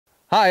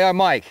Hi, I'm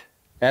Mike,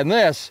 and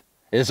this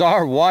is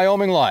Our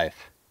Wyoming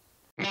Life.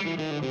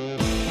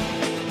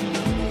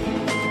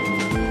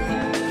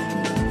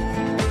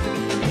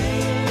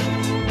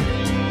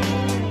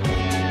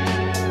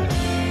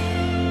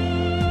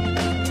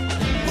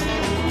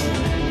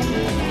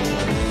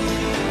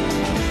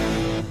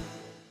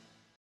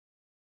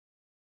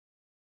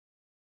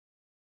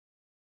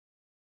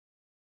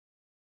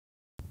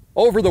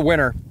 Over the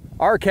winter,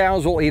 our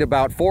cows will eat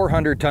about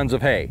 400 tons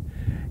of hay,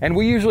 and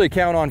we usually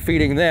count on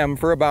feeding them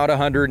for about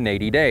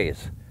 180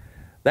 days.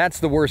 That's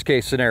the worst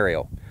case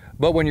scenario,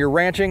 but when you're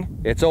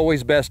ranching, it's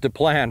always best to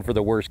plan for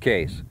the worst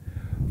case.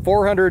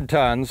 400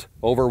 tons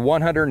over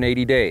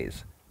 180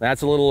 days.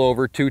 That's a little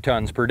over 2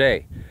 tons per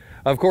day.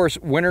 Of course,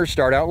 winters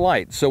start out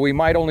light, so we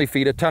might only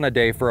feed a ton a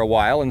day for a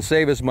while and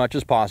save as much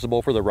as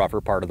possible for the rougher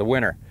part of the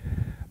winter.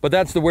 But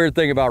that's the weird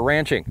thing about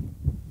ranching.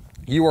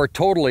 You are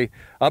totally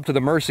up to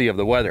the mercy of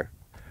the weather.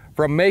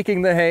 From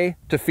making the hay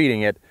to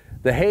feeding it,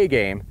 the hay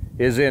game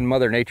is in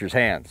Mother Nature's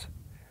hands.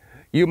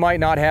 You might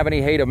not have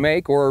any hay to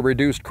make or a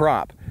reduced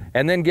crop,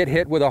 and then get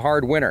hit with a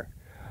hard winter.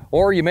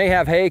 Or you may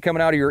have hay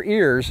coming out of your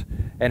ears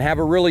and have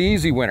a really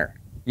easy winter.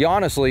 You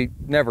honestly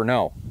never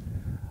know.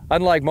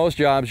 Unlike most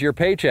jobs, your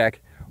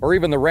paycheck, or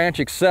even the ranch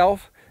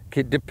itself,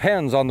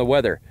 depends on the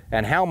weather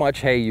and how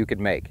much hay you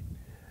can make.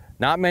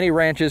 Not many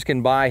ranches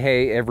can buy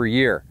hay every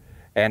year,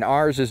 and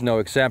ours is no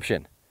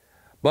exception.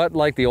 But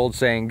like the old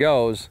saying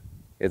goes,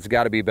 it's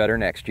got to be better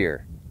next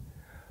year.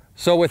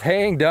 So with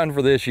haying done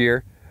for this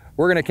year,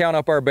 we're going to count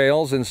up our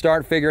bales and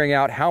start figuring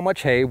out how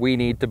much hay we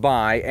need to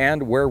buy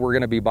and where we're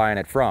going to be buying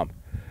it from.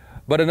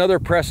 But another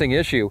pressing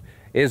issue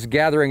is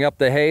gathering up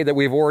the hay that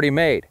we've already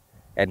made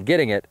and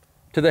getting it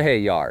to the hay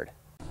yard.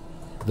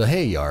 The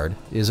hay yard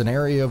is an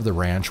area of the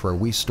ranch where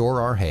we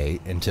store our hay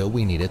until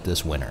we need it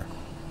this winter.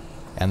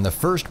 And the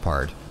first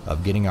part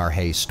of getting our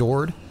hay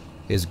stored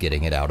is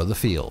getting it out of the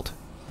field.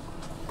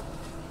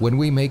 When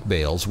we make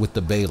bales with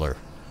the baler,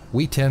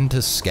 we tend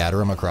to scatter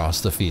them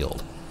across the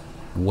field.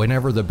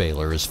 Whenever the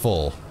baler is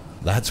full,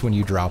 that's when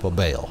you drop a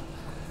bale.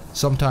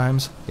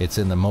 Sometimes it's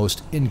in the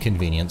most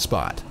inconvenient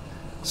spot.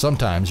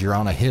 Sometimes you're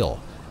on a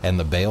hill and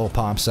the bale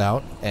pops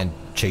out and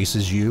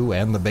chases you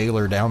and the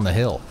baler down the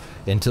hill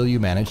until you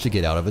manage to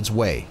get out of its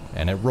way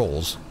and it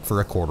rolls for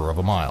 1/4 of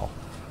a mile.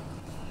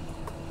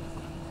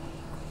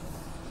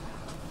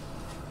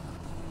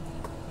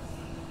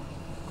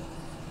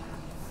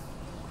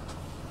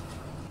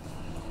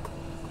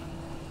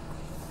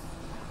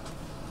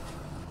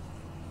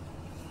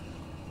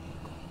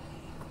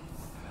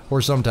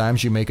 Or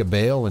sometimes you make a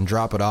bale and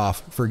drop it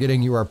off,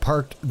 forgetting you are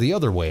parked the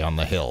other way on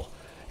the hill.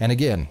 And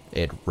again,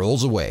 it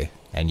rolls away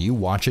and you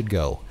watch it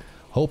go,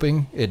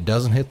 hoping it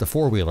doesn't hit the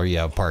four-wheeler you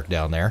have parked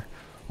down there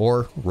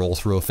or roll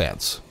through a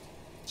fence.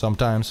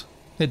 Sometimes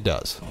it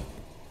does.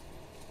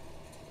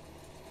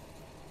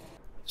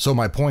 So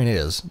my point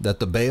is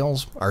that the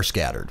bales are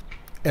scattered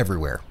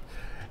everywhere.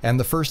 And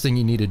the first thing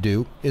you need to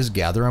do is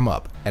gather them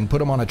up and put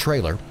them on a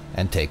trailer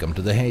and take them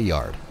to the hay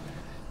yard.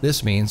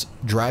 This means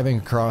driving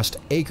across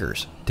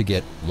acres to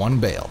get one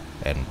bale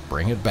and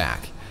bring it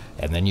back,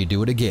 and then you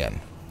do it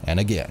again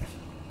and again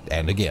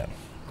and again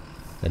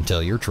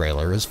until your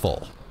trailer is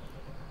full.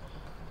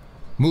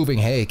 Moving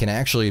hay can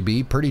actually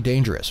be pretty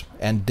dangerous,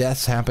 and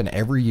deaths happen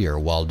every year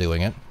while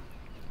doing it.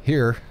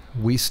 Here,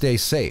 we stay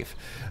safe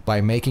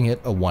by making it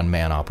a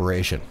one-man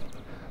operation.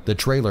 The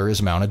trailer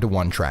is mounted to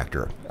one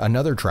tractor.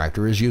 Another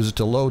tractor is used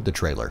to load the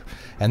trailer,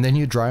 and then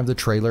you drive the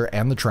trailer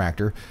and the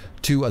tractor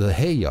to the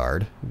hay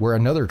yard where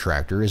another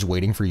tractor is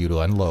waiting for you to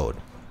unload.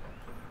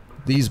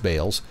 These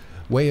bales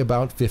weigh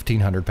about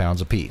 1,500 pounds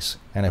apiece,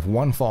 and if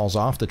one falls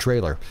off the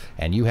trailer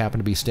and you happen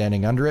to be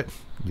standing under it,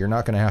 you're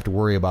not going to have to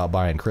worry about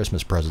buying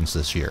Christmas presents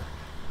this year.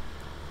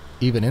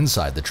 Even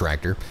inside the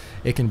tractor,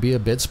 it can be a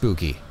bit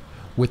spooky.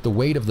 With the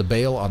weight of the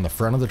bale on the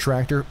front of the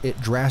tractor,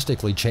 it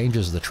drastically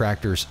changes the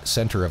tractor's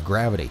center of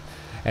gravity,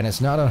 and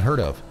it's not unheard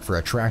of for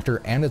a tractor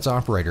and its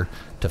operator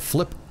to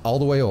flip all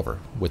the way over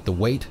with the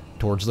weight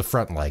towards the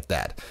front like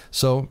that,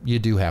 so you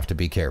do have to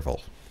be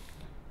careful.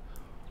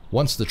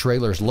 Once the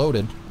trailer's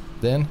loaded,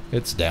 then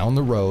it's down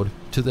the road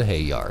to the hay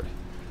yard.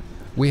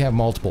 We have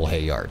multiple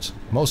hay yards,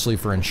 mostly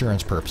for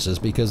insurance purposes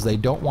because they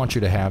don't want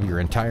you to have your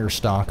entire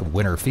stock of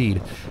winter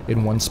feed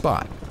in one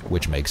spot,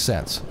 which makes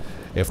sense.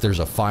 If there's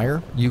a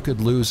fire, you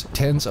could lose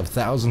tens of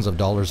thousands of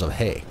dollars of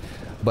hay,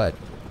 but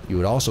you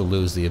would also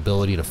lose the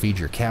ability to feed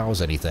your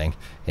cows anything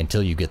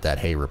until you get that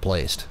hay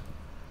replaced.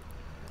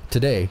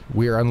 Today,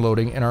 we are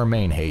unloading in our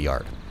main hay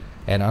yard,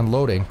 and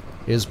unloading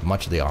is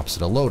much the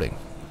opposite of loading,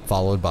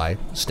 followed by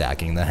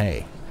stacking the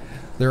hay.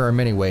 There are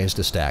many ways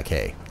to stack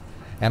hay,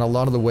 and a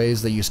lot of the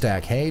ways that you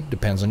stack hay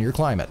depends on your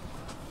climate.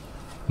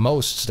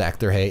 Most stack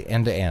their hay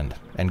end to end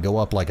and go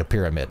up like a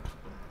pyramid.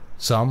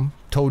 Some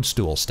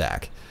toadstool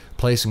stack,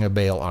 placing a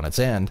bale on its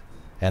end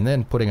and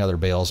then putting other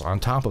bales on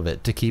top of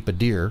it to keep a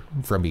deer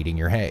from eating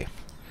your hay.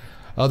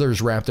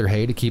 Others wrap their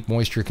hay to keep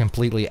moisture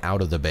completely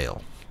out of the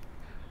bale.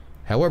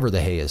 However the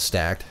hay is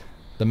stacked,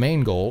 the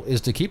main goal is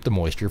to keep the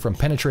moisture from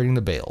penetrating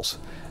the bales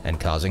and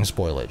causing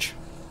spoilage.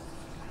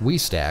 We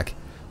stack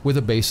with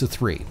a base of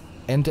 3,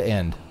 end to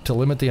end to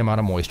limit the amount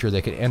of moisture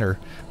that can enter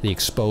the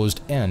exposed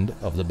end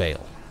of the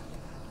bale.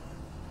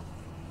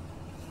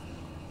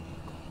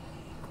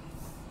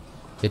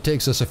 It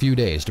takes us a few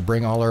days to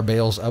bring all our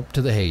bales up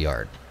to the hay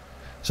yard.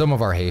 Some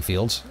of our hay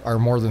fields are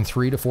more than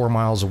 3 to 4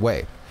 miles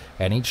away,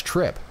 and each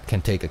trip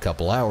can take a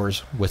couple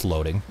hours with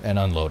loading and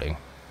unloading.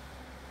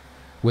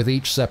 With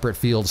each separate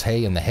field's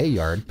hay in the hay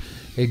yard,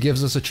 it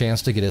gives us a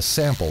chance to get a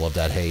sample of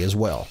that hay as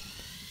well,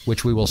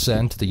 which we will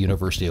send to the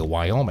University of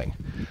Wyoming,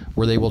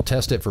 where they will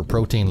test it for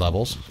protein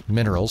levels,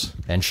 minerals,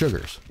 and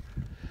sugars.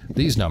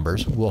 These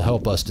numbers will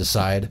help us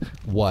decide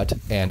what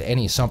and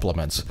any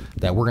supplements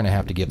that we're going to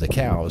have to give the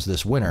cows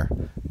this winter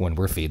when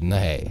we're feeding the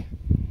hay.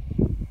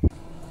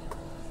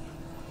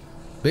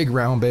 Big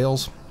round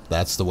bales,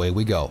 that's the way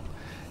we go,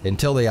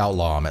 until they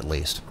outlaw them at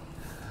least.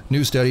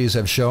 New studies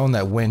have shown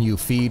that when you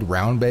feed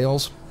round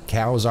bales,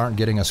 cows aren't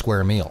getting a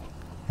square meal,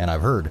 and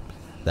I've heard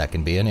that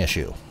can be an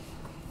issue.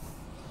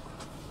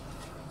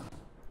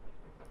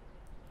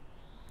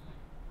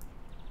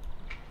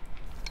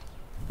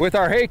 With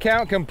our hay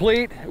count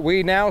complete,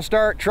 we now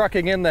start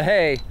trucking in the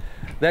hay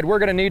that we're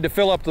going to need to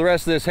fill up the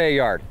rest of this hay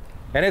yard.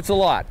 And it's a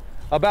lot,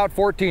 about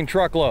 14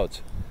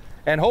 truckloads.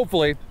 And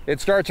hopefully it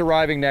starts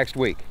arriving next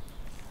week.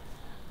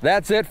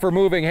 That's it for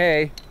moving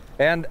hay,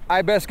 and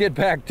I best get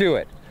back to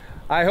it.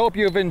 I hope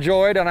you've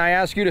enjoyed, and I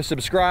ask you to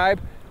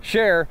subscribe,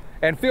 share,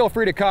 and feel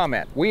free to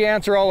comment. We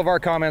answer all of our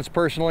comments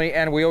personally,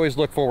 and we always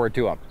look forward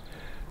to them.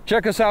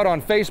 Check us out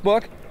on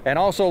Facebook, and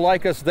also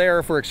like us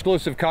there for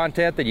exclusive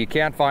content that you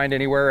can't find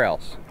anywhere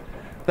else.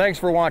 Thanks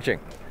for watching,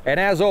 and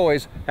as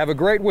always, have a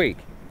great week,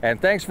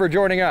 and thanks for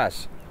joining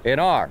us in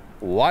Our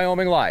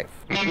Wyoming Life.